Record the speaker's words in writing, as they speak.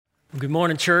Good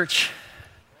morning, church.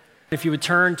 If you would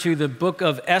turn to the book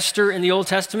of Esther in the Old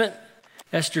Testament,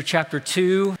 Esther chapter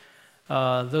 2.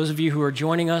 Those of you who are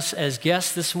joining us as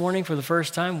guests this morning for the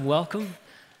first time, welcome.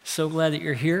 So glad that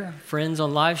you're here. Friends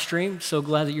on live stream, so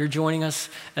glad that you're joining us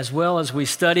as well as we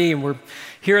study. And we're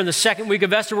here in the second week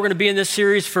of Esther. We're going to be in this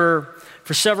series for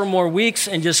several more weeks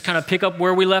and just kind of pick up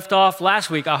where we left off last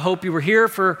week. I hope you were here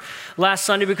for last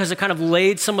Sunday because it kind of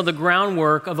laid some of the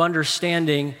groundwork of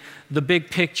understanding the big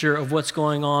picture of what's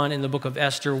going on in the book of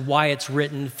Esther, why it's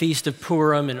written, Feast of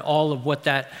Purim, and all of what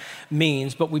that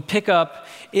means. But we pick up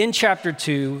in chapter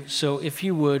 2, so if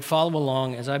you would follow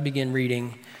along as I begin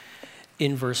reading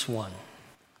in verse 1.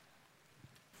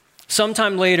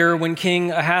 Sometime later, when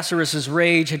King Ahasuerus'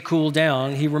 rage had cooled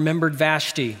down, he remembered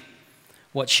Vashti,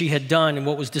 what she had done and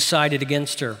what was decided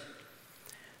against her.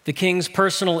 The king's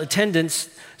personal attendants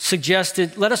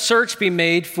suggested, let a search be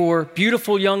made for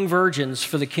beautiful young virgins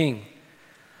for the king.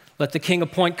 Let the king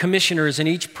appoint commissioners in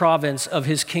each province of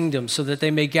his kingdom so that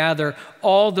they may gather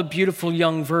all the beautiful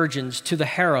young virgins to the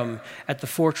harem at the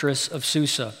fortress of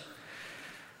Susa.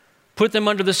 Put them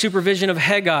under the supervision of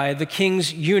Hegai, the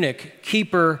king's eunuch,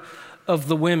 keeper of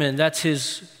the women. That's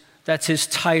his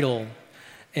title.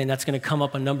 And that's going to come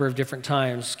up a number of different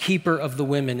times, keeper of the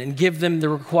women, and give them the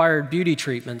required beauty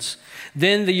treatments.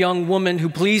 Then the young woman who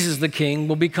pleases the king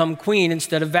will become queen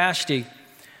instead of Vashti.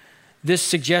 This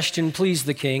suggestion pleased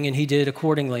the king, and he did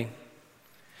accordingly.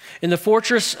 In the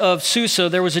fortress of Susa,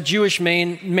 there was a Jewish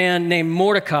man named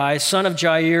Mordecai, son of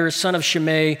Jair, son of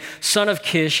Shimei, son of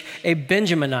Kish, a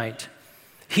Benjaminite.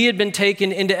 He had been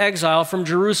taken into exile from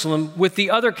Jerusalem with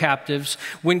the other captives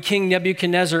when King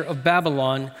Nebuchadnezzar of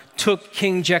Babylon took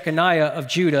King Jeconiah of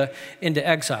Judah into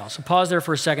exile. So pause there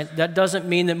for a second. That doesn't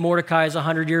mean that Mordecai is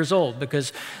 100 years old,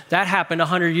 because that happened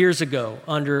 100 years ago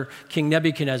under King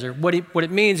Nebuchadnezzar. What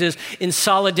it means is, in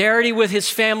solidarity with his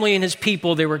family and his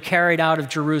people, they were carried out of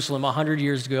Jerusalem 100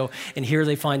 years ago, and here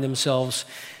they find themselves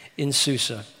in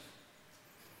Susa.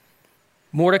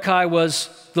 Mordecai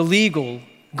was the legal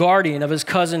guardian of his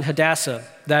cousin Hadassah,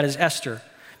 that is Esther,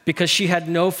 because she had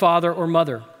no father or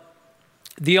mother.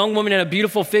 The young woman had a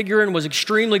beautiful figure and was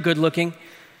extremely good looking.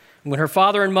 When her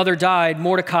father and mother died,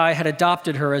 Mordecai had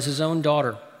adopted her as his own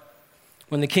daughter.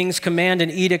 When the king's command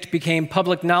and edict became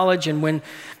public knowledge, and when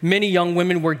many young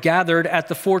women were gathered at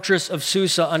the fortress of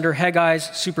Susa under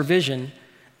Hagai's supervision,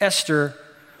 Esther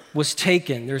was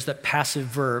taken. There's that passive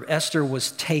verb. Esther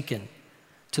was taken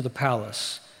to the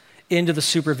palace, into the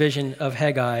supervision of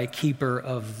Hegai, keeper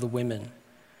of the women.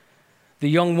 The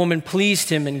young woman pleased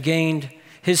him and gained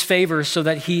his favor so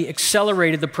that he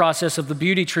accelerated the process of the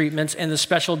beauty treatments and the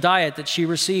special diet that she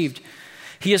received.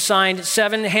 He assigned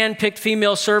 7 handpicked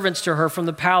female servants to her from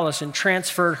the palace and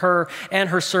transferred her and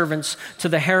her servants to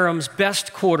the harem's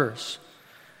best quarters.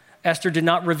 Esther did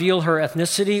not reveal her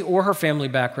ethnicity or her family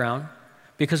background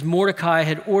because Mordecai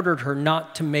had ordered her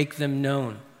not to make them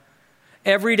known.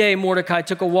 Every day, Mordecai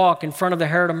took a walk in front of the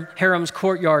harem's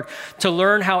courtyard to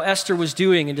learn how Esther was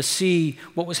doing and to see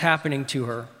what was happening to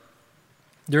her.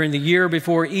 During the year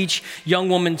before each young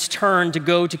woman's turn to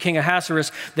go to King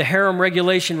Ahasuerus, the harem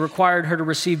regulation required her to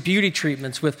receive beauty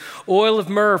treatments with oil of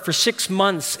myrrh for 6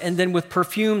 months and then with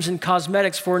perfumes and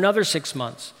cosmetics for another 6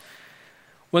 months.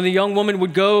 When the young woman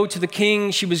would go to the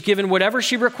king, she was given whatever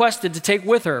she requested to take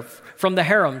with her from the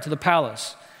harem to the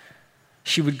palace.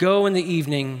 She would go in the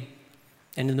evening,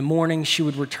 and in the morning, she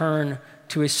would return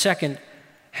to a second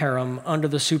harem under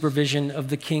the supervision of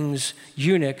the king's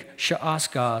eunuch,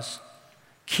 Shaashgaz,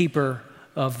 keeper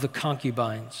of the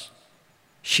concubines.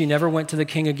 She never went to the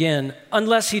king again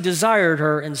unless he desired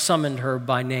her and summoned her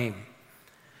by name.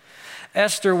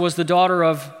 Esther was the daughter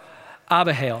of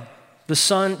Abihail,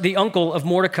 the uncle of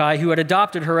Mordecai, who had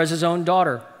adopted her as his own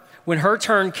daughter. When her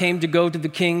turn came to go to the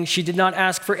king, she did not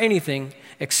ask for anything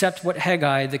except what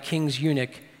Hegai, the king's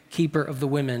eunuch, keeper of the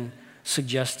women,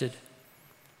 suggested.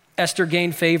 Esther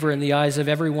gained favor in the eyes of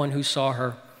everyone who saw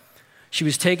her. She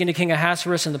was taken to King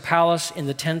Ahasuerus in the palace in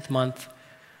the 10th month,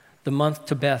 the month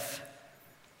Tebeth,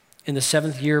 in the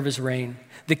 7th year of his reign.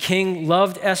 The king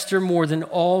loved Esther more than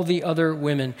all the other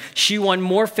women. She won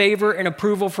more favor and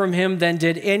approval from him than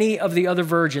did any of the other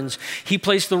virgins. He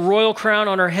placed the royal crown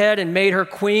on her head and made her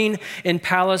queen in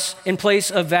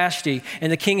place of Vashti. And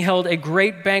the king held a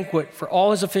great banquet for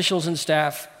all his officials and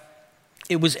staff.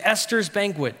 It was Esther's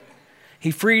banquet.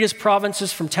 He freed his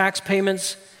provinces from tax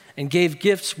payments and gave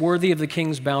gifts worthy of the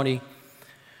king's bounty.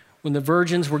 When the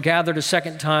virgins were gathered a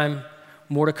second time,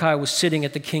 Mordecai was sitting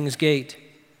at the king's gate.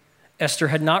 Esther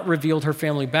had not revealed her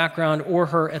family background or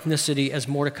her ethnicity as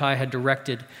Mordecai had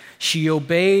directed. She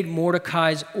obeyed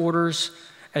Mordecai's orders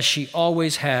as she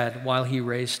always had while he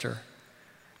raised her.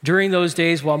 During those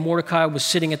days, while Mordecai was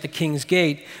sitting at the king's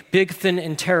gate, Bigthan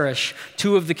and Teresh,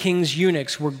 two of the king's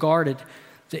eunuchs, were guarded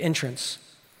the entrance.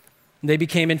 They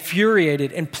became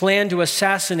infuriated and planned to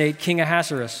assassinate King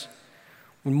Ahasuerus.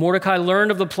 When Mordecai learned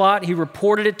of the plot, he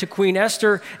reported it to Queen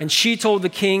Esther, and she told the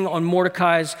king on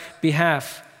Mordecai's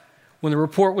behalf. When the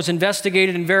report was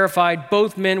investigated and verified,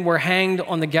 both men were hanged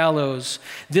on the gallows.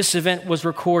 This event was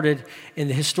recorded in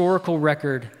the historical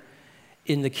record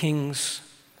in the king's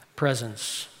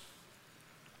presence.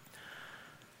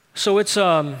 So it's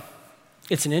an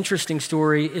interesting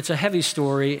story, it's a heavy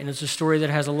story, and it's a story that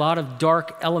has a lot of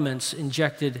dark elements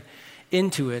injected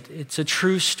into it. It's a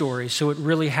true story, so it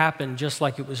really happened just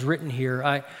like it was written here.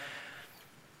 I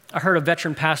heard a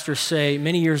veteran pastor say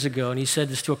many years ago, and he said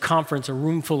this to a conference, a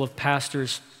room full of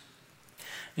pastors,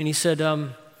 and he said,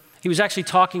 he was actually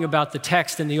talking about the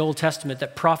text in the Old Testament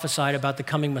that prophesied about the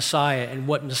coming Messiah and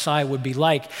what Messiah would be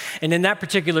like. And in that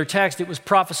particular text, it was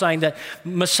prophesying that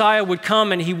Messiah would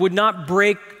come and he would not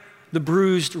break the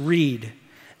bruised reed,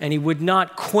 and he would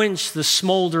not quench the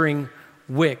smoldering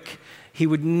wick. He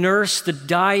would nurse the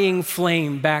dying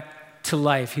flame back to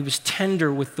life. He was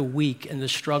tender with the weak and the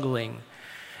struggling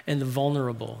and the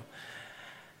vulnerable.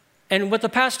 And what the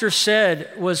pastor said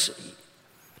was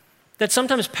that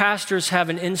sometimes pastors have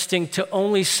an instinct to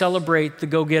only celebrate the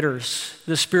go-getters,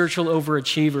 the spiritual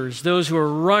overachievers, those who are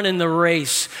running the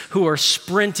race, who are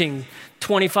sprinting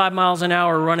 25 miles an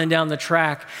hour running down the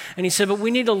track. And he said, but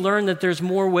we need to learn that there's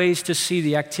more ways to see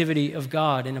the activity of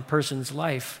God in a person's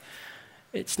life.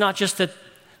 It's not just that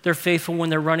they're faithful when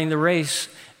they're running the race.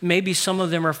 Maybe some of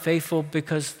them are faithful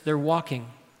because they're walking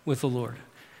with the Lord.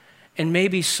 And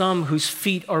maybe some whose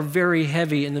feet are very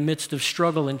heavy in the midst of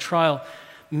struggle and trial,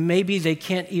 maybe they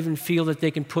can't even feel that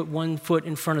they can put one foot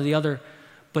in front of the other,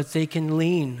 but they can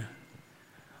lean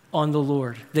on the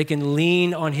Lord. They can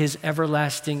lean on his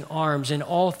everlasting arms. And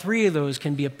all three of those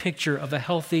can be a picture of a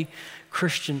healthy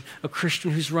Christian, a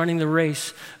Christian who's running the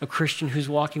race, a Christian who's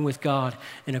walking with God,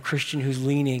 and a Christian who's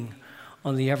leaning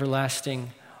on the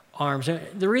everlasting arms. And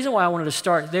the reason why I wanted to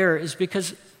start there is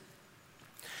because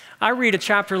I read a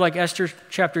chapter like Esther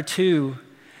chapter 2,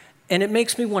 and it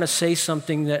makes me want to say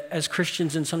something that as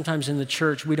Christians and sometimes in the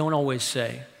church, we don't always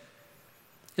say.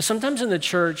 Sometimes in the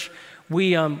church,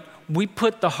 we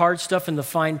put the hard stuff in the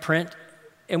fine print,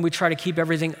 and we try to keep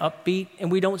everything upbeat,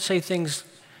 and we don't say things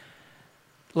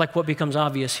like what becomes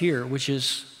obvious here, which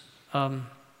is,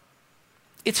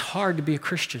 it's hard to be a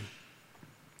Christian.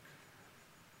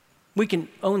 We can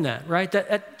own that, right?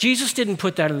 Jesus didn't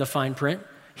put that in the fine print.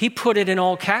 He put it in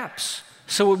all caps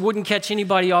so it wouldn't catch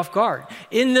anybody off guard.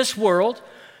 In this world,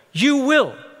 you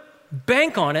will.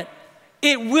 Bank on it.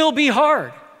 It will be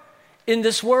hard in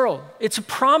this world. It's a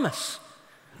promise.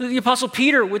 The Apostle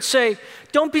Peter would say,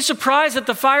 don't be surprised at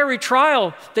the fiery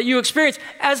trial that you experience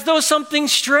as though something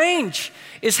strange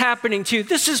is happening to you.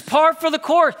 This is par for the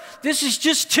course. This is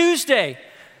just Tuesday.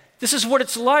 This is what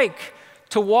it's like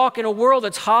to walk in a world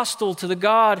that's hostile to the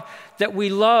God that we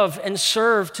love and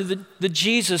serve, to the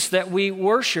Jesus that we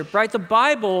worship, right? The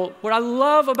Bible, what I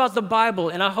love about the Bible,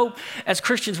 and I hope as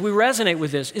Christians we resonate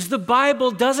with this, is the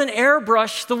Bible doesn't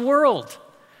airbrush the world.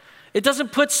 It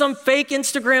doesn't put some fake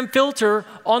Instagram filter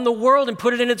on the world and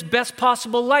put it in its best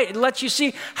possible light. It lets you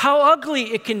see how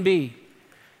ugly it can be,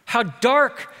 how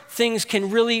dark things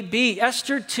can really be.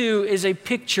 Esther 2 is a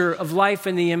picture of life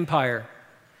in the empire.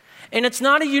 And it's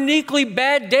not a uniquely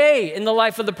bad day in the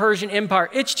life of the Persian Empire.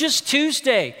 It's just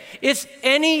Tuesday. It's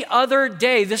any other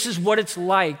day. This is what it's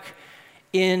like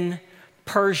in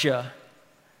Persia.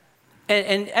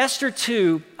 And Esther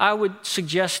 2, I would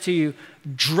suggest to you,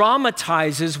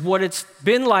 dramatizes what it's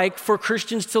been like for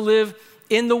Christians to live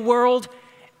in the world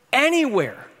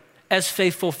anywhere as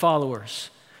faithful followers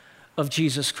of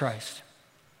Jesus Christ.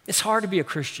 It's hard to be a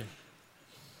Christian.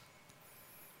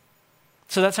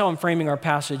 So that's how I'm framing our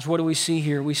passage. What do we see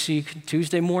here? We see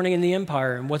Tuesday morning in the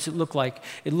empire, and what's it look like?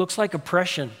 It looks like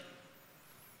oppression.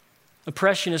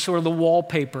 Oppression is sort of the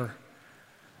wallpaper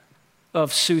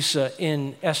of Susa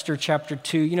in Esther chapter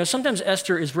 2. You know, sometimes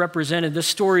Esther is represented, this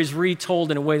story is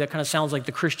retold in a way that kind of sounds like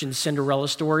the Christian Cinderella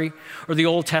story or the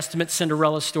Old Testament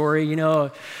Cinderella story. You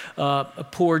know, a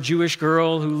poor Jewish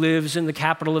girl who lives in the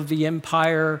capital of the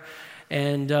empire,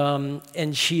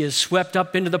 and she is swept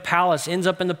up into the palace, ends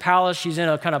up in the palace. She's in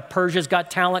a kind of Persia's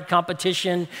Got Talent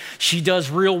competition. She does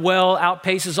real well,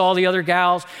 outpaces all the other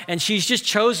gals, and she's just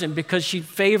chosen because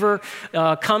favor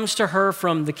comes to her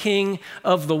from the king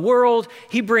of the world.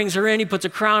 He brings her in, he puts a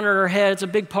crown on her head. It's a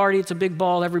big party, it's a big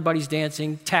ball, everybody's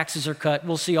dancing, taxes are cut.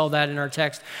 We'll see all that in our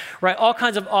text, right? All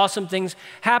kinds of awesome things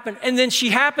happen. And then she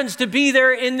happens to be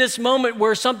there in this moment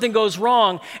where something goes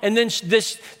wrong, and then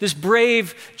this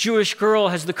brave Jewish girl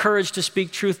has the courage to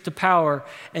speak truth to power,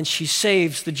 and she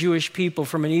saves the Jewish people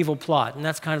from an evil plot. And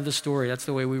that's kind of the story. That's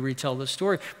the way we retell the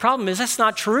story. Problem is, that's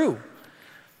not true.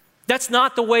 That's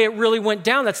not the way it really went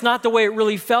down. That's not the way it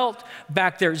really felt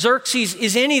back there. Xerxes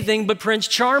is anything but Prince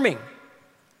Charming.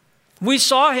 We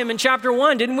saw him in chapter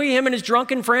 1, didn't we? Him and his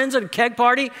drunken friends at a keg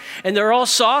party, and they're all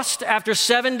sauced after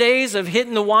 7 days of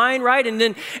hitting the wine, right? And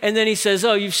then he says,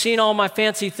 "Oh, you've seen all my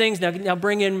fancy things. Now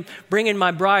bring in my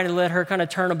bride and let her kind of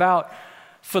turn about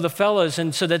for the fellas,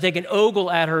 and so that they can ogle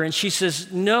at her." And she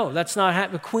says, "No, that's not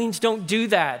happening. Queens don't do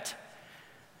that."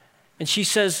 And she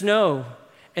says, "No."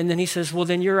 And then he says, "Well,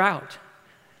 then you're out."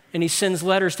 And he sends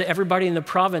letters to everybody in the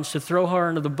province to throw her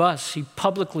under the bus. He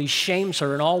publicly shames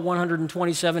her in all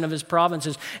 127 of his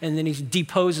provinces, and then he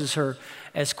deposes her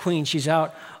as queen. She's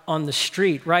out on the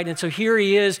street, right? And so here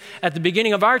he is at the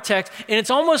beginning of our text, and it's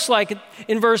almost like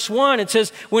in verse 1, it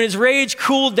says, when his rage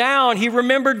cooled down, he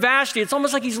remembered Vashti. It's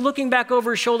almost like he's looking back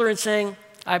over his shoulder and saying,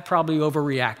 "I probably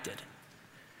overreacted."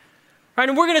 Right,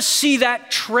 and we're going to see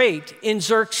that trait in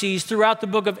Xerxes throughout the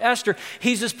book of Esther.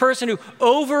 He's this person who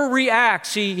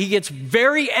overreacts. He gets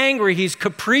very angry. He's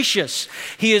capricious.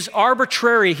 He is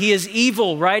arbitrary. He is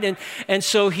evil, right? And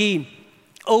so he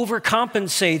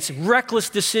overcompensates, reckless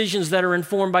decisions that are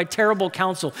informed by terrible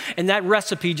counsel. And that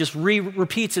recipe just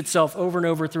repeats itself over and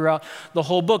over throughout the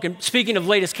whole book. And speaking of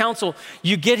latest counsel,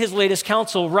 you get his latest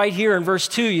counsel right here in verse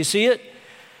 2. You see it?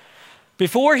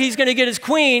 Before he's going to get his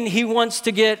queen, he wants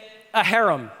to get a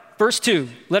harem. Verse 2,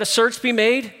 let a search be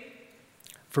made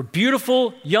for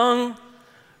beautiful young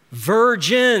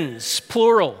virgins,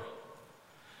 plural,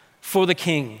 for the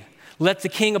king. Let the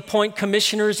king appoint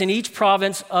commissioners in each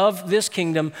province of this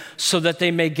kingdom so that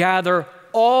they may gather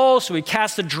all. So he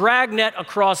casts a dragnet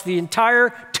across the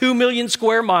entire 2 million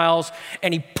square miles,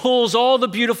 and he pulls all the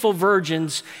beautiful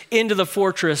virgins into the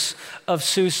fortress of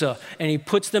Susa, and he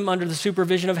puts them under the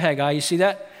supervision of Haggai. You see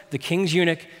that? The king's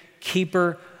eunuch,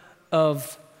 keeper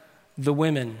of the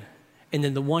women. And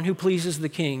then the one who pleases the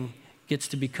king gets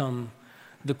to become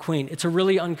the queen. It's a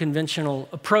really unconventional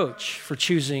approach for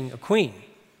choosing a queen,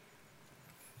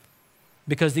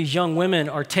 because these young women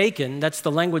are taken. That's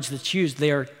the language that's used.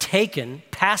 They are taken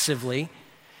passively,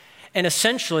 and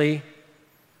essentially,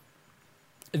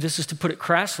 this is to put it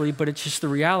crassly, but it's just the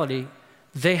reality,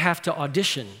 they have to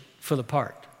audition for the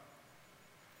part.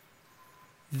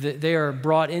 They are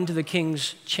brought into the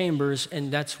king's chambers,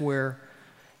 and that's where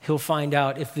he'll find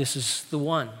out if this is the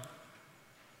one.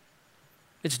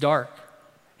 It's dark.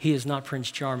 He is not Prince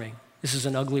Charming. This is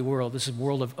an ugly world. This is a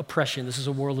world of oppression. This is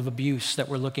a world of abuse that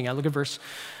we're looking at. Look at verse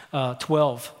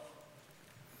 12.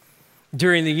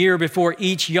 During the year before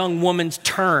each young woman's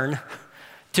turn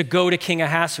to go to King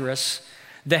Ahasuerus,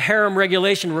 the harem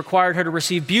regulation required her to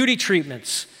receive beauty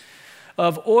treatments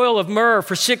of oil of myrrh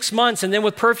for 6 months, and then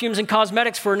with perfumes and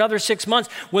cosmetics for another 6 months.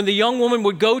 When the young woman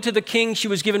would go to the king, she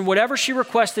was given whatever she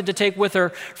requested to take with her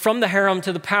from the harem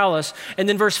to the palace. And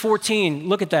then verse 14,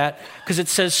 look at that, because it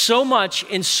says so much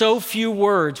in so few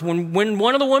words. When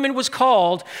one of the women was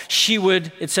called, she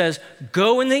would, it says,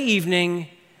 go in the evening,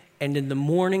 and in the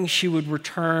morning she would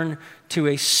return to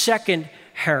a second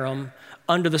harem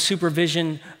under the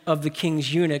supervision of the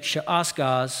king's eunuch,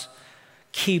 Shaashgaz,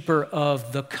 keeper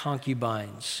of the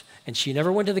concubines. And she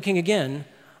never went to the king again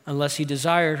unless he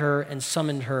desired her and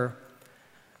summoned her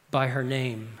by her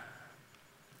name.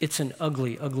 It's an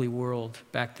ugly, ugly world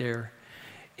back there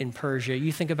in Persia.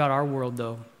 You think about our world,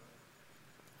 though.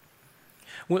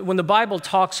 When the Bible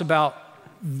talks about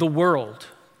the world,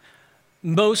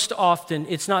 most often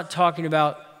it's not talking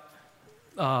about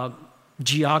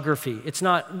geography. It's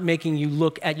not making you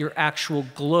look at your actual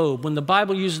globe. When the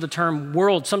Bible uses the term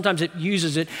world, sometimes it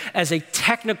uses it as a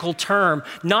technical term,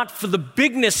 not for the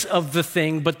bigness of the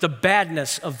thing, but the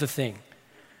badness of the thing.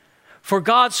 For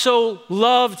God so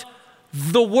loved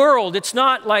the world. It's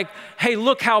not like, hey,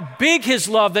 look how big his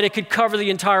love that it could cover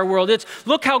the entire world. It's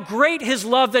look how great his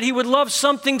love that he would love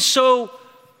something so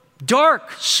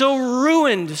dark, so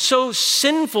ruined, so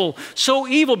sinful, so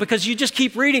evil, because you just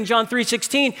keep reading John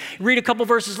 3:16, read a couple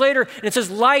verses later, and it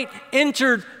says, light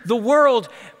entered the world,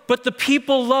 but the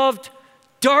people loved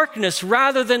darkness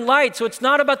rather than light. So it's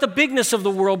not about the bigness of the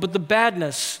world, but the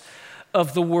badness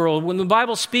of the world. When the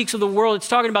Bible speaks of the world, it's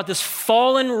talking about this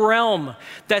fallen realm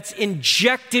that's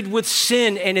injected with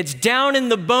sin, and it's down in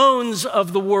the bones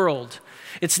of the world.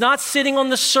 It's not sitting on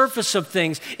the surface of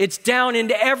things. It's down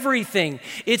into everything.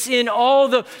 It's in all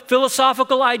the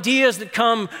philosophical ideas that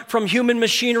come from human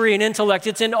machinery and intellect.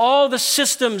 It's in all the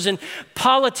systems and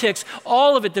politics,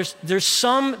 all of it. There's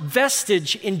some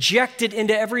vestige injected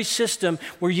into every system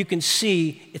where you can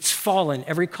see it's fallen.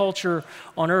 Every culture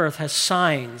on earth has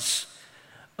signs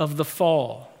of the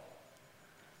fall.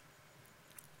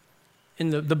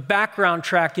 And the background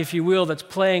track, if you will, that's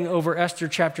playing over Esther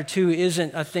chapter 2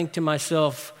 isn't, I think to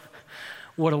myself,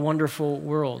 what a wonderful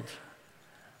world.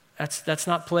 That's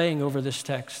not playing over this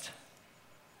text.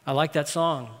 I like that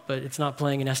song, but it's not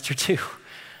playing in Esther 2.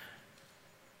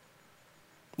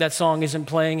 That song isn't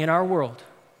playing in our world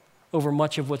over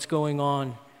much of what's going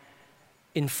on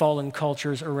in fallen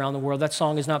cultures around the world. That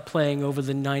song is not playing over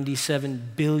the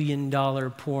 $97 billion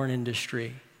porn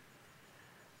industry.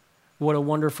 What a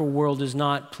Wonderful World is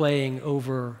not playing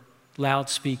over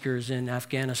loudspeakers in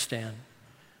Afghanistan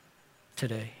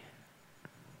today.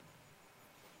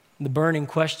 The burning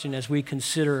question as we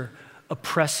consider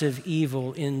oppressive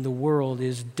evil in the world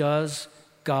is, does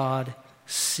God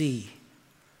see?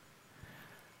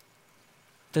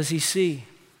 Does he see?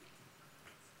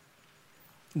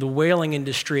 The whaling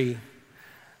industry,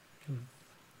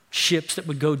 ships that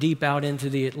would go deep out into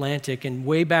the Atlantic, and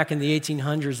way back in the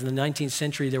 1800s and the 19th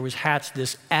century, there was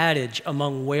this adage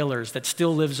among whalers that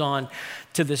still lives on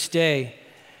to this day.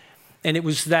 And it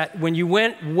was that when you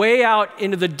went way out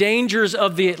into the dangers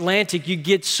of the Atlantic, you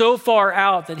get so far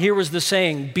out that here was the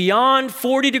saying, beyond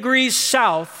 40 degrees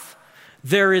south,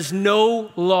 there is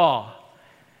no law.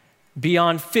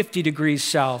 Beyond 50 degrees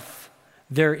south,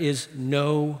 there is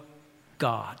no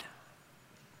God.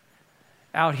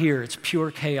 Out here, it's pure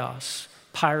chaos,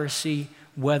 piracy,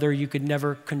 weather you could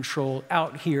never control.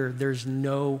 Out here, there's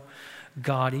no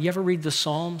God. You ever read the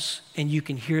Psalms and you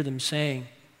can hear them saying,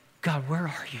 God, where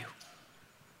are you?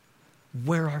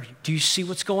 Where are you? Do you see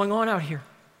what's going on out here?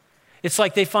 It's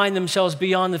like they find themselves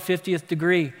beyond the 50th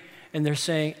degree and they're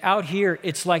saying, out here,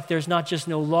 it's like there's not just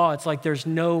no law, it's like there's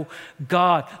no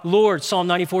God. Lord, Psalm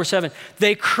 94:7,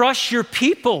 they crush your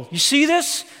people. You see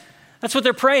this? That's what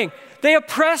they're praying. They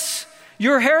oppress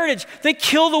your heritage. They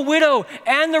kill the widow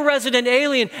and the resident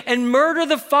alien and murder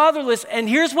the fatherless. And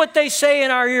here's what they say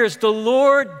in our ears: the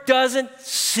Lord doesn't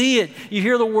see it. You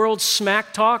hear the world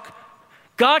smack talk?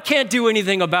 God can't do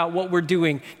anything about what we're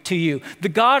doing to you. The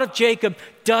God of Jacob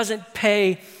doesn't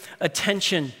pay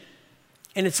attention.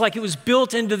 And it's like it was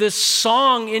built into this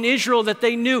song in Israel that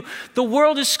they knew. The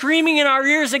world is screaming in our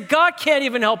ears that God can't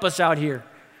even help us out here.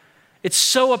 It's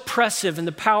so oppressive and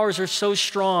the powers are so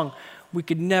strong, we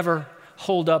could never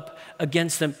hold up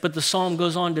against them. But the psalm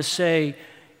goes on to say,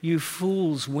 you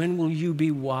fools, when will you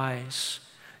be wise?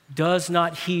 Does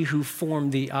not he who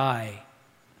formed the eye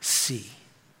see?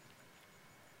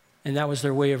 And that was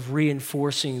their way of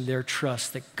reinforcing their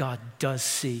trust that God does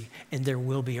see and there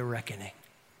will be a reckoning.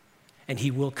 And he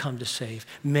will come to save.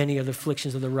 Many are the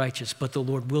afflictions of the righteous, but the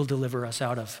Lord will deliver us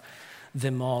out of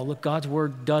them all. Look, God's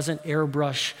word doesn't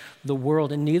airbrush the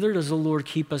world, and neither does the Lord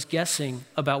keep us guessing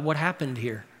about what happened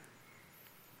here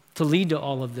to lead to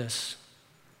all of this.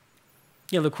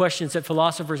 You know, the questions that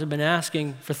philosophers have been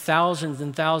asking for thousands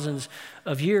and thousands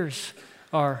of years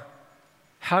are,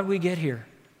 how did we get here?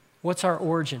 What's our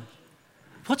origin?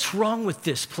 What's wrong with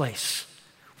this place?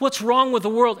 What's wrong with the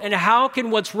world? And how can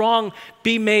what's wrong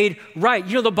be made right?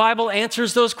 You know, the Bible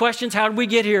answers those questions. How did we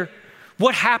get here?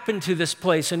 What happened to this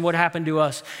place and what happened to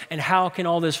us? And how can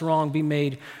all this wrong be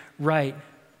made right?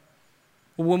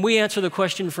 Well, when we answer the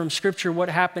question from Scripture, what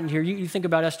happened here? You think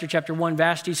about Esther chapter 1.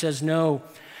 Vashti says no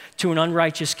to an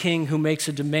unrighteous king who makes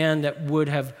a demand that would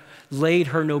have laid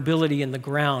her nobility in the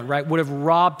ground, right? Would have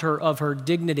robbed her of her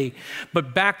dignity.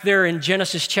 But back there in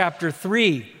Genesis chapter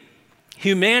 3,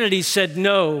 humanity said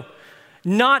no,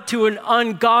 not to an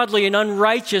ungodly and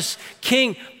unrighteous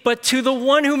king, but to the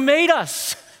one who made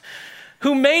us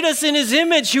in his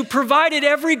image, who provided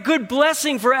every good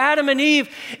blessing for Adam and Eve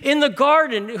in the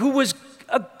garden, who was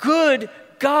a good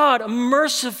God, a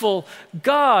merciful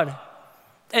God.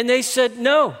 And they said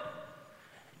no,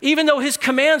 even though his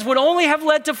commands would only have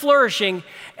led to flourishing,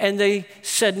 and they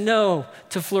said no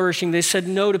to flourishing. They said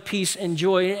no to peace and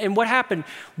joy. And what happened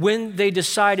when they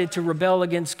decided to rebel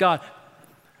against God?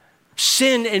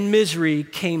 Sin and misery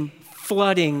came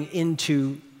flooding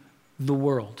into the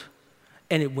world,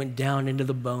 and it went down into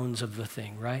the bones of the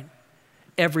thing, right?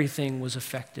 Everything was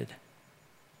affected.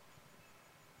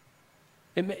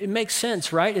 It makes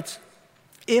sense, right? It's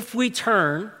if we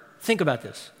turn, think about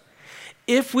this.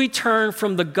 if we turn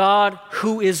from the God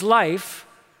who is life,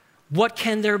 what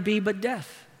can there be but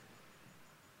death?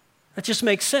 That just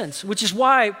makes sense, which is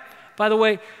why, by the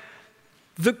way,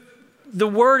 the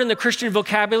word in the Christian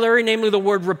vocabulary, namely the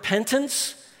word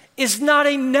repentance, is not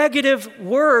a negative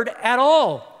word at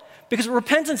all. Because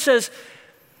repentance says,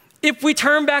 if we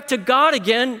turn back to God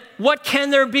again, what can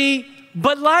there be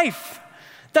but life?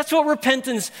 That's what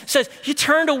repentance says. You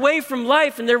turned away from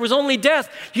life and there was only death.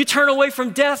 You turn away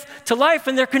from death to life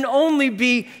and there can only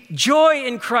be joy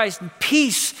in Christ, and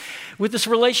peace with this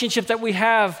relationship that we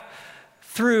have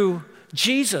through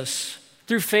Jesus,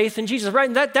 through faith in Jesus, right?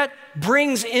 And that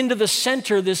brings into the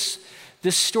center this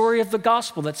story of the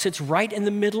gospel that sits right in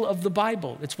the middle of the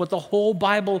Bible. It's what the whole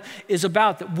Bible is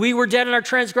about, that we were dead in our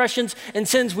transgressions and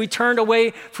sins. We turned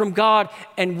away from God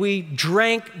and we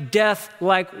drank death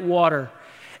like water.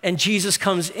 And Jesus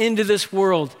comes into this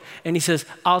world and he says,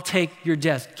 I'll take your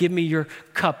death. Give me your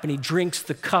cup. And he drinks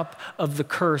the cup of the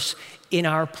curse in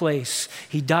our place.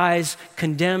 He dies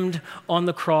condemned on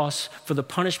the cross for the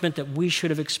punishment that we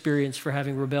should have experienced for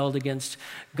having rebelled against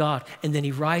God. And then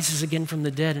he rises again from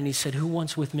the dead and he said, who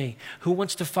wants with me? Who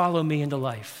wants to follow me into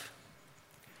life?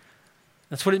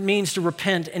 That's what it means to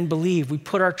repent and believe. We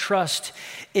put our trust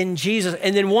in Jesus.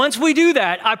 And then once we do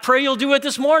that, I pray you'll do it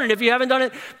this morning if you haven't done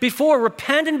it before.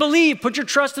 Repent and believe. Put your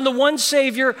trust in the one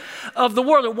Savior of the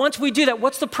world. And once we do that,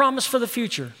 what's the promise for the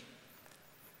future?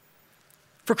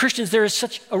 For Christians, there is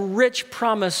such a rich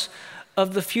promise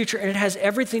of the future, and it has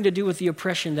everything to do with the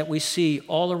oppression that we see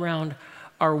all around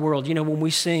our world. You know, when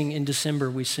we sing in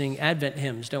December, we sing Advent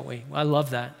hymns, don't we? I love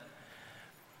that.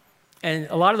 And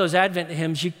a lot of those Advent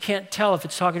hymns, you can't tell if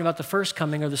it's talking about the first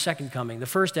coming or the second coming, the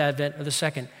first Advent or the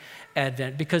second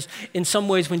Advent. Because in some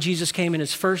ways, when Jesus came in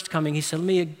his first coming, he said, let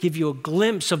me give you a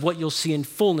glimpse of what you'll see in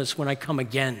fullness when I come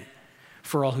again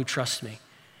for all who trust me.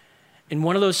 And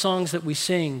one of those songs that we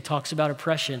sing talks about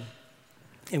oppression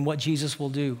and what Jesus will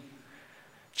do.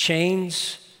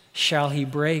 Chains shall he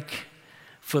break,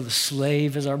 for the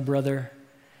slave is our brother,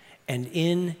 and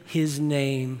in his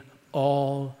name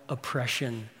all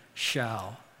oppression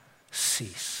shall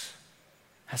cease.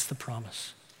 That's the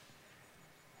promise.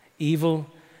 Evil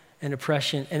and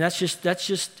oppression, and that's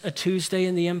just a Tuesday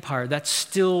in the empire. That's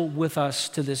still with us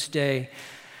to this day.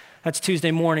 That's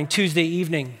Tuesday morning, Tuesday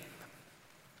evening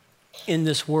in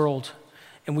this world,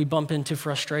 and we bump into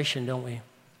frustration, don't we?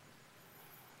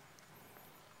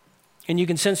 And you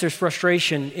can sense there's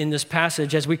frustration in this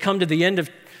passage. As we come to the end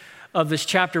of this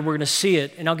chapter, we're going to see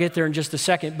it, and I'll get there in just a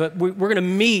second, but we're going to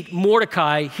meet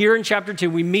Mordecai. Here in chapter 2,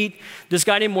 we meet this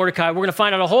guy named Mordecai. We're going to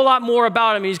find out a whole lot more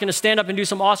about him. He's going to stand up and do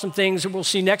some awesome things that we'll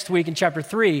see next week in chapter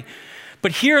 3.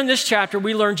 But here in this chapter,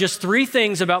 we learn just 3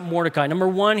 things about Mordecai. Number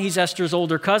 1, he's Esther's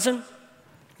older cousin.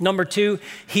 Number 2,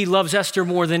 he loves Esther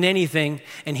more than anything,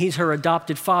 and he's her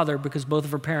adopted father because both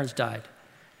of her parents died.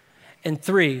 And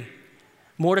 3,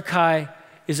 Mordecai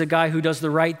is a guy who does the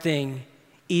right thing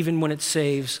even when it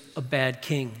saves a bad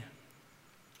king.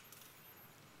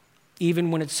 Even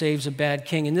when it saves a bad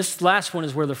king. And this last one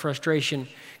is where the frustration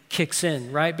kicks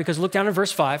in, right? Because look down in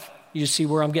verse 5. You see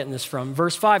where I'm getting this from.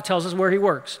 Verse 5 tells us where he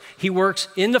works. He works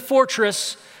in the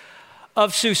fortress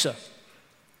of Susa.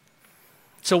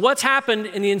 So what's happened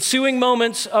in the ensuing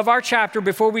moments of our chapter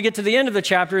before we get to the end of the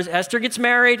chapter is Esther gets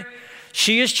married.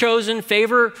 She is chosen.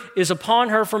 Favor is upon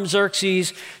her from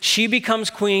Xerxes. She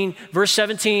becomes queen. Verse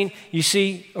 17, you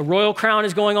see a royal crown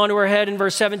is going onto her head. In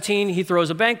verse 17, he throws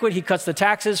a banquet. He cuts the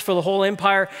taxes for the whole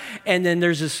empire. And then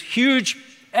there's this huge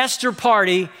Esther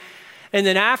party. And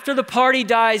then after the party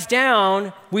dies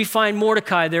down, we find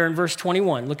Mordecai there in verse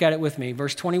 21. Look at it with me.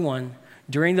 Verse 21.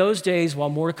 During those days, while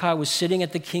Mordecai was sitting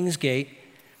at the king's gate,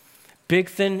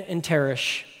 Bigthan and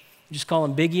Teresh, just call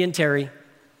them Biggie and Terry,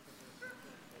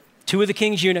 2 of the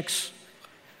king's eunuchs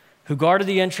who guarded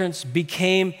the entrance,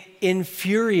 became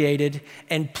infuriated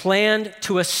and planned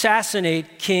to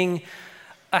assassinate King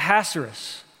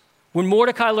Ahasuerus. When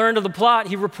Mordecai learned of the plot,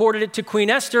 he reported it to Queen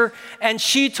Esther, and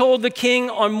she told the king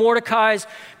on Mordecai's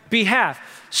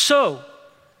behalf. So,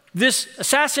 this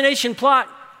assassination plot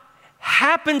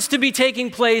happens to be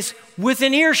taking place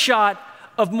within earshot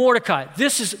of Mordecai.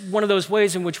 This is one of those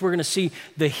ways in which we're going to see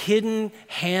the hidden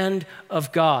hand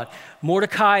of God.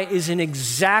 Mordecai is in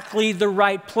exactly the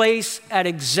right place at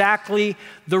exactly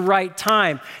the right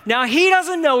time. Now, he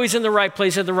doesn't know he's in the right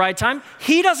place at the right time.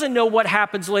 He doesn't know what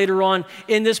happens later on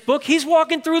in this book. He's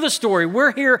walking through the story.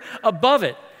 We're here above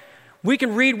it. We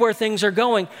can read where things are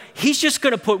going. He's just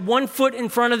going to put one foot in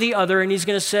front of the other, and he's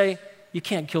going to say, you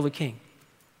can't kill the king.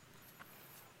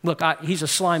 Look, he's a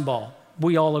slime ball.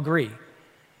 We all agree.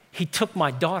 He took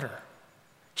my daughter.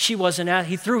 She wasn't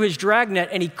he threw his dragnet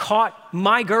and he caught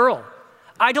my girl.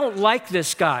 I don't like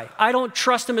this guy. I don't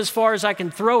trust him as far as I can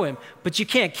throw him, but you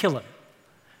can't kill him.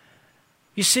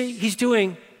 You see, he's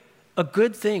doing a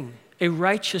good thing, a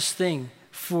righteous thing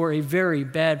for a very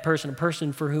bad person, a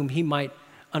person for whom he might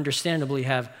understandably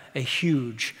have a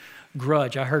huge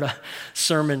grudge. I heard a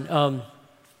sermon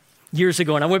years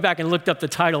ago, and I went back and looked up the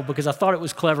title because I thought it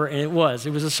was clever, and it was.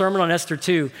 It was a sermon on Esther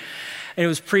 2, and it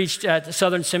was preached at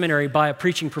Southern Seminary by a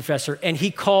preaching professor, and he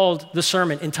called the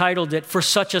sermon, entitled it, "For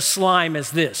Such a Slime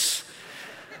as This,"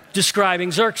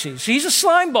 describing Xerxes. He's a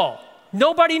slime ball.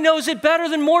 Nobody knows it better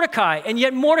than Mordecai, and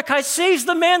yet Mordecai saves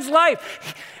the man's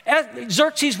life.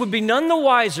 Xerxes would be none the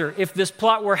wiser if this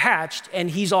plot were hatched and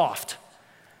he's offed.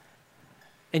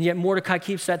 And yet Mordecai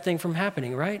keeps that thing from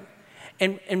happening, right?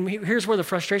 And here's where the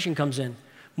frustration comes in.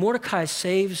 Mordecai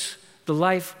saves the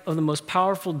life of the most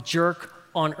powerful jerk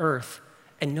on earth,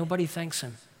 and nobody thanks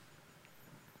him.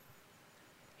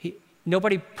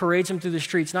 Nobody parades him through the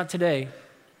streets, not today,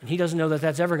 and he doesn't know that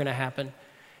that's ever going to happen.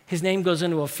 His name goes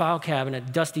into a file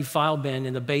cabinet, dusty file bin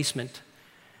in the basement,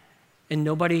 and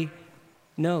nobody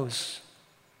knows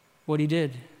what he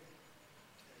did.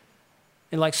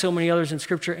 And like so many others in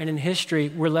Scripture and in history,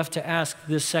 we're left to ask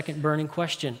this second burning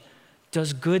question: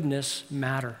 does goodness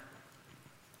matter?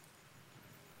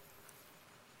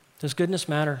 Does goodness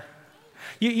matter?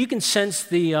 You can sense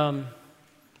the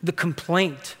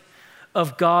complaint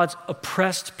of God's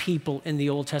oppressed people in the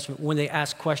Old Testament when they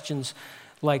ask questions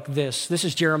like this. This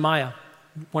is Jeremiah,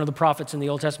 one of the prophets in the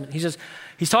Old Testament. He says,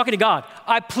 he's talking to God,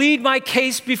 "I plead my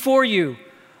case before you.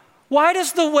 Why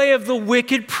does the way of the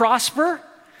wicked prosper?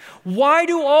 Why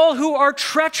do all who are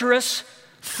treacherous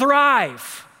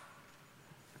thrive?"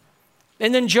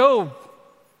 And then Job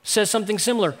says something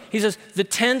similar. He says, "The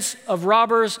tents of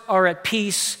robbers are at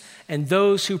peace, and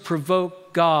those who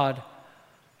provoke God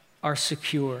are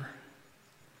secure."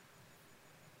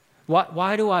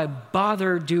 Why do I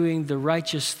bother doing the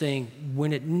righteous thing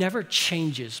when it never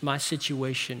changes my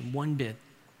situation one bit?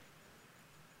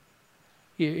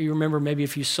 You remember maybe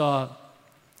if you saw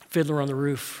Fiddler on the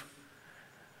Roof,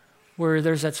 where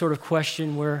there's that sort of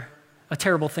question where a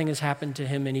terrible thing has happened to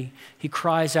him, and he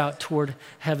cries out toward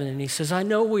heaven and he says, "I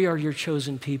know we are your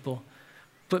chosen people,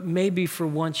 but maybe for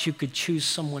once you could choose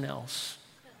someone else,"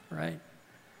 right?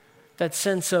 That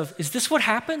sense of, is this what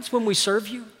happens when we serve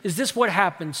you? Is this what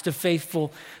happens to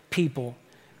faithful people?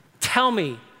 Tell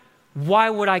me, why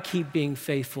would I keep being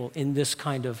faithful in this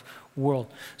kind of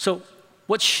world? So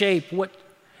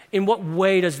in what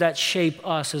way does that shape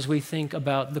us as we think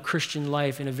about the Christian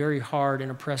life in a very hard and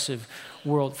oppressive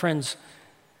world? Friends,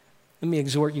 let me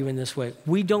exhort you in this way.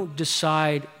 We don't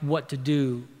decide what to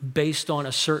do based on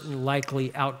a certain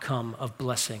likely outcome of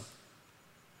blessing.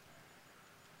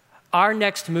 Our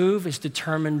next move is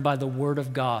determined by the Word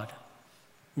of God,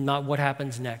 not what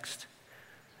happens next.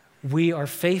 We are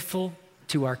faithful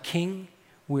to our King,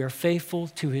 we are faithful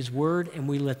to His Word, and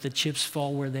we let the chips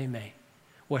fall where they may.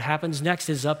 What happens next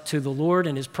is up to the Lord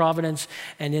and His providence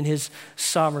and in His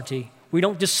sovereignty. We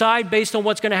don't decide based on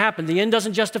what's going to happen. The end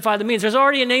doesn't justify the means. There's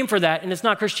already a name for that, and it's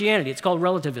not Christianity. It's called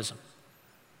relativism.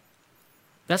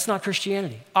 That's not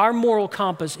Christianity. Our moral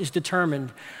compass is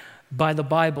determined by the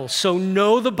Bible. So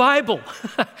know the Bible.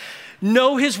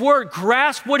 Know His Word.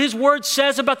 Grasp what His Word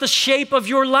says about the shape of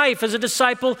your life as a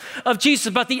disciple of Jesus,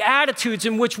 about the attitudes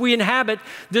in which we inhabit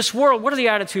this world. What are the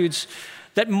attitudes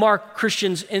that mark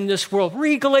Christians in this world?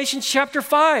 Read Galatians chapter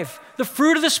 5. The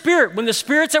fruit of the Spirit, when the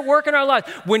Spirit's at work in our life,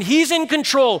 when He's in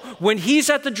control, when He's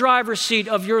at the driver's seat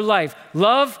of your life.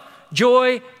 Love,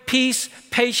 joy, peace,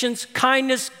 patience,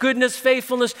 kindness, goodness,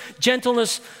 faithfulness,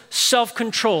 gentleness,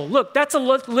 self-control. Look, that's a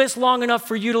list long enough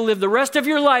for you to live the rest of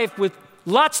your life with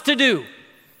lots to do.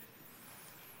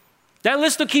 That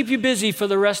list will keep you busy for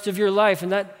the rest of your life,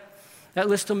 and that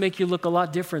list will make you look a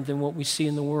lot different than what we see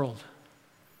in the world,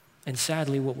 and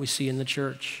sadly, what we see in the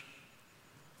church.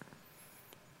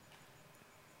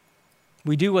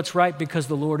 We do what's right because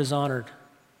the Lord is honored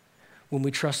when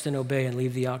we trust and obey and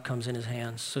leave the outcomes in His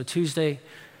hands. So Tuesday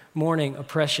morning,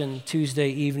 oppression; Tuesday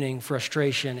evening,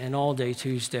 frustration; and all day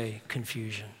Tuesday,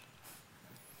 confusion.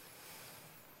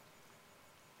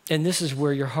 And this is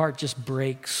where your heart just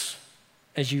breaks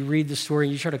as you read the story.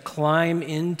 You try to climb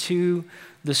into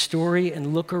the story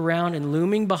and look around, and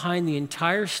looming behind the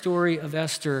entire story of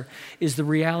Esther is the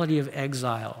reality of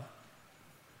exile.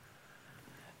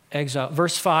 Exile.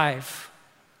 Verse 5.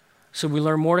 So we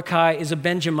learn Mordecai is a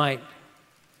Benjamite.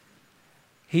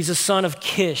 He's a son of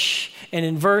Kish. And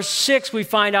in verse 6, we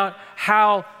find out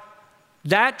how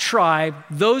that tribe,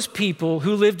 those people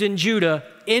who lived in Judah,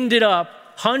 ended up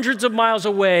hundreds of miles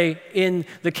away in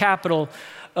the capital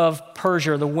of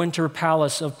Persia, the winter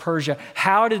palace of Persia.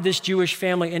 How did this Jewish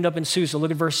family end up in Susa?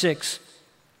 Look at verse 6.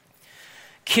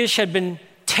 Kish had been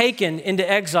taken into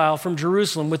exile from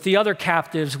Jerusalem with the other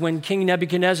captives when King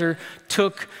Nebuchadnezzar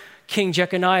took King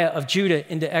Jeconiah of Judah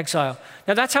into exile.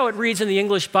 Now that's how it reads in the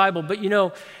English Bible, but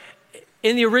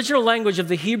in the original language of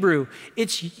the Hebrew,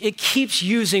 it keeps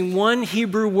using one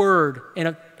Hebrew word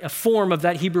in a form of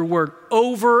that Hebrew word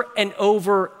over and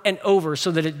over and over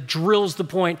so that it drills the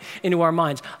point into our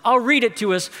minds. I'll read it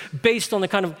to us based on the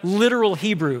kind of literal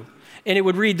Hebrew, and it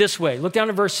would read this way. Look down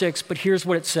at verse 6, but here's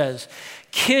what it says.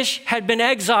 Kish had been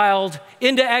exiled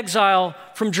into exile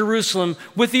from Jerusalem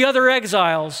with the other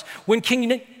exiles when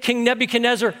King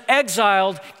Nebuchadnezzar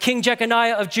exiled King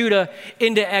Jeconiah of Judah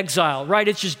into exile, right?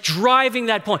 It's just driving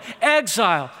that point.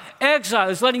 Exile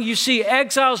is letting you see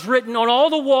exile's written on all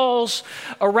the walls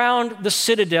around the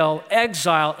citadel.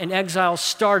 Exile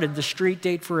started. The street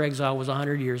date for exile was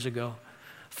 100 years ago.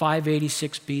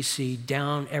 586 BC,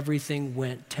 down everything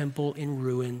went, temple in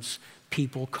ruins,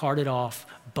 people carted off,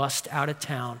 bussed out of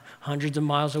town, hundreds of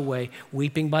miles away,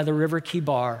 weeping by the river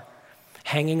Kibar,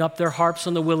 hanging up their harps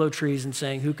on the willow trees and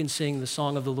saying, who can sing the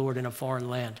song of the Lord in a foreign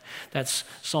land? That's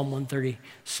Psalm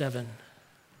 137.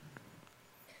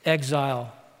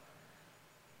 Exile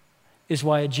is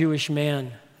why a Jewish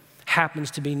man happens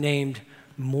to be named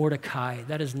Mordecai.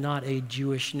 That is not a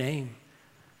Jewish name.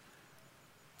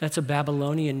 That's a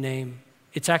Babylonian name.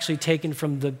 It's actually taken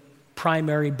from the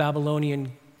primary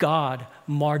Babylonian god,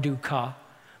 Marduk.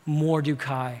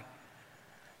 Mordecai.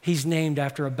 He's named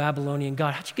after a Babylonian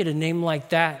god. How'd you get a name like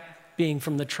that being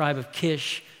from the tribe of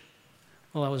Kish?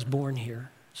 Well, I was born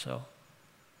here, so.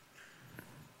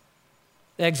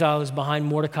 Exile is behind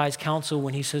Mordecai's counsel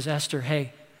when he says, Esther,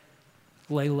 hey,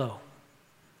 lay low.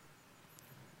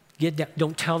 Get down.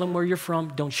 Don't tell them where you're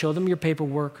from. Don't show them your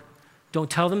paperwork. Don't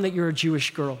tell them that you're a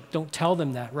Jewish girl. Don't tell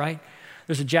them that, right?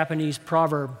 There's a Japanese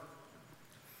proverb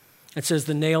that says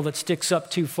the nail that sticks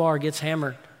up too far gets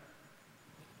hammered.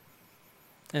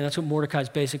 And that's what Mordecai's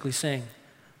basically saying.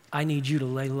 I need you to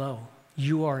lay low.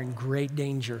 You are in great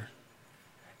danger.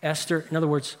 Esther, in other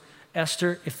words,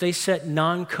 Esther, if they set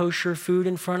non-kosher food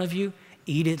in front of you,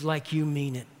 eat it like you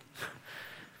mean it.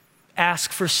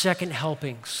 Ask for second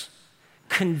helpings.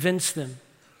 Convince them.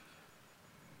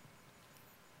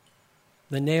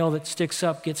 The nail that sticks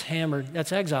up gets hammered.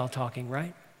 That's exile talking,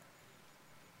 right?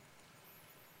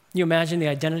 You imagine the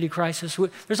identity crisis?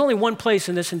 There's only one place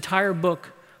in this entire book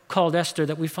called Esther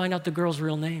that we find out the girl's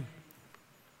real name.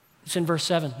 It's in verse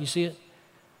 7. You see it?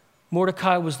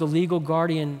 Mordecai was the legal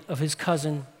guardian of his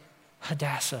cousin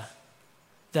Hadassah,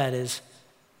 that is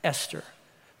Esther,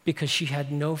 because she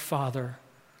had no father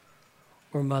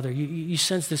or mother. You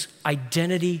sense this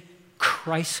identity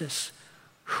crisis.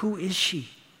 Who is she?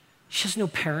 She has no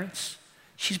parents.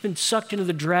 She's been sucked into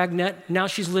the dragnet. Now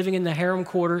she's living in the harem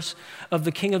quarters of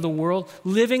the king of the world,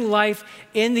 living life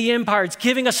in the empire. It's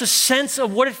giving us a sense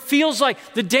of what it feels like,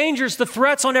 the dangers, the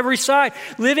threats on every side.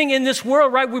 Living in this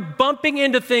world, right? We're bumping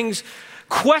into things,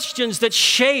 questions that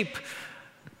shape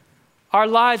our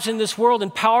lives in this world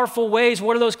in powerful ways.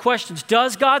 What are those questions?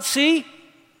 Does God see?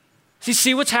 Does he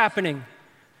see what's happening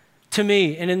to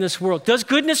me and in this world? Does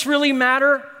goodness really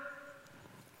matter?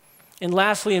 And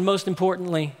lastly, and most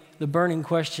importantly, the burning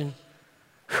question,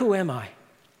 who am I?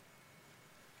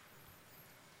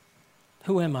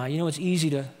 Who am I? You know, it's easy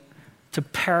to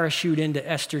parachute into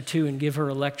Esther 2 and give her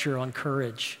a lecture on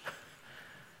courage.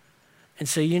 And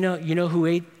say, you know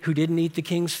who didn't eat the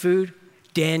king's food?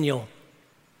 Daniel.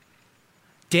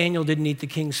 Daniel didn't eat the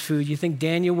king's food. You think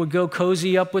Daniel would go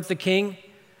cozy up with the king?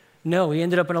 No, he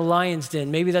ended up in a lion's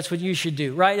den. Maybe that's what you should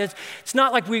do, right? It's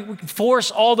not like we can force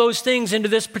all those things into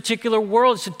this particular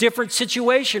world. It's a different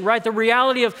situation, right? The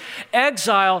reality of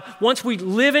exile, once we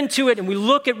live into it and we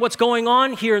look at what's going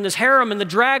on here in this harem and the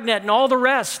dragnet and all the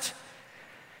rest,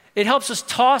 it helps us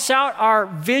toss out our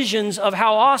visions of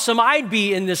how awesome I'd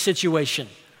be in this situation,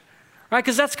 right?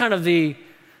 Because that's kind of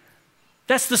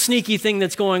that's the sneaky thing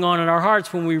that's going on in our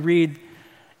hearts when we read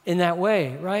in that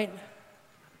way, right?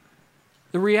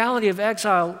 The reality of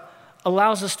exile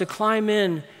allows us to climb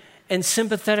in and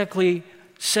sympathetically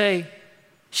say,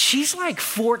 she's like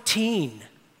 14.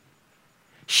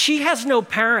 She has no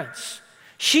parents.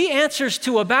 She answers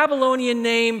to a Babylonian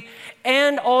name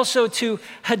and also to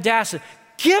Hadassah.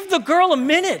 Give the girl a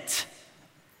minute.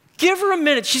 Give her a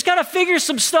minute. She's got to figure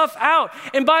some stuff out.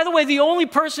 And by the way, the only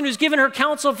person who's given her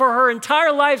counsel for her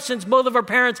entire life since both of her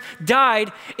parents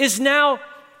died is now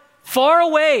far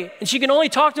away, and she can only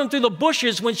talk to him through the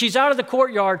bushes when she's out of the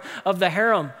courtyard of the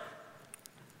harem.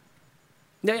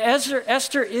 Now,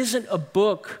 Esther isn't a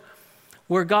book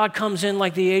where God comes in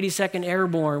like the 82nd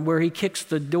Airborne, where he kicks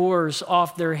the doors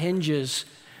off their hinges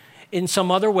in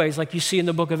some other ways, like you see in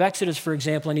the book of Exodus, for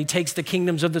example, and he takes the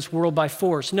kingdoms of this world by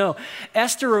force. No,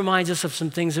 Esther reminds us of some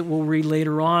things that we'll read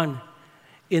later on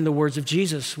in the words of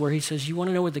Jesus, where he says, you want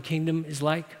to know what the kingdom is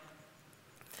like?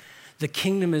 The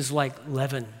kingdom is like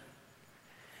leaven,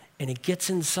 and it gets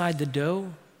inside the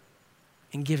dough,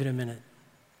 and give it a minute.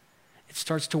 It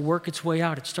starts to work its way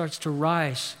out. It starts to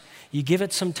rise. You give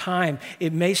it some time.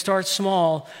 It may start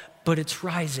small, but it's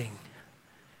rising.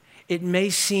 It may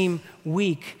seem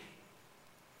weak,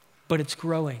 but it's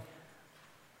growing.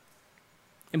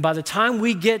 And by the time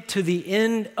we get to the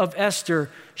end of Esther,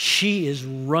 she is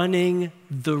running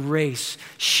the race.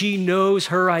 She knows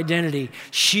her identity.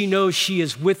 She knows she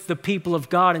is with the people of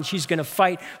God, and she's going to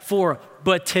fight for it.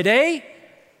 But today,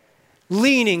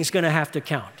 leaning's going to have to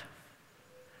count.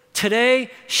 Today,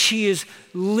 she is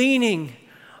leaning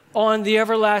on the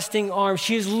everlasting arm.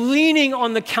 She is leaning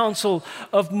on the counsel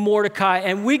of Mordecai,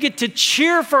 and we get to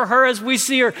cheer for her as we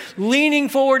see her leaning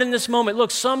forward in this moment.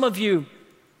 Look, some of you,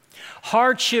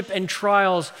 hardship and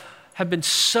trials have been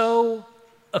so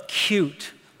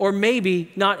acute, or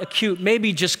maybe not acute,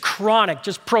 maybe just chronic,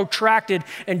 just protracted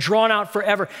and drawn out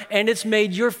forever, and it's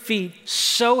made your feet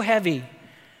so heavy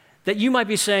that you might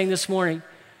be saying this morning,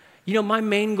 you know, my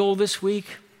main goal this week,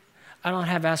 I don't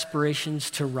have aspirations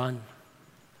to run.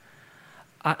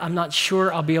 I'm not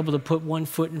sure I'll be able to put one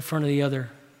foot in front of the other.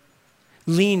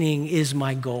 Leaning is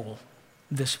my goal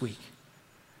this week.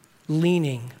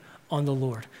 Leaning on the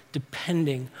Lord,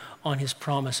 depending on his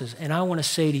promises. And I want to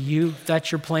say to you, if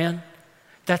that's your plan,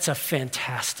 that's a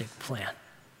fantastic plan.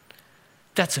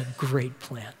 That's a great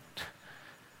plan.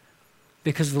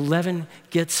 Because the leaven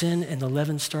gets in and the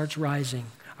leaven starts rising.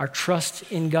 Our trust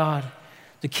in God.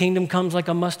 The kingdom comes like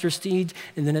a mustard seed,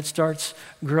 and then it starts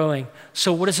growing.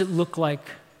 So what does it look like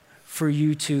for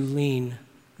you to lean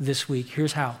this week?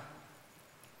 Here's how.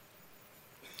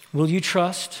 Will you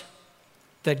trust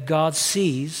that God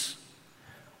sees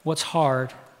what's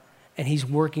hard and he's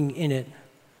working in it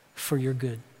for your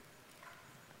good?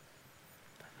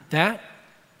 That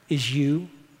is you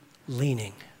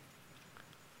leaning.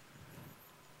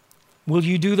 Will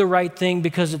you do the right thing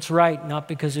because it's right, not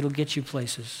because it'll get you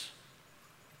places?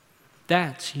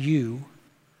 That's you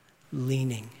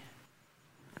leaning.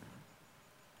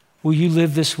 Will you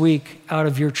live this week out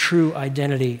of your true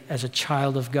identity as a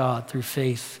child of God through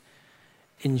faith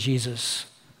in Jesus?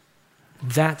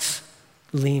 That's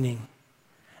leaning.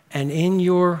 And in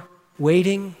your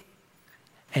waiting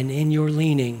and in your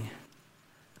leaning,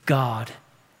 God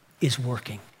is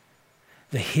working.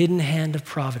 The hidden hand of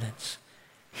providence,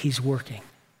 he's working.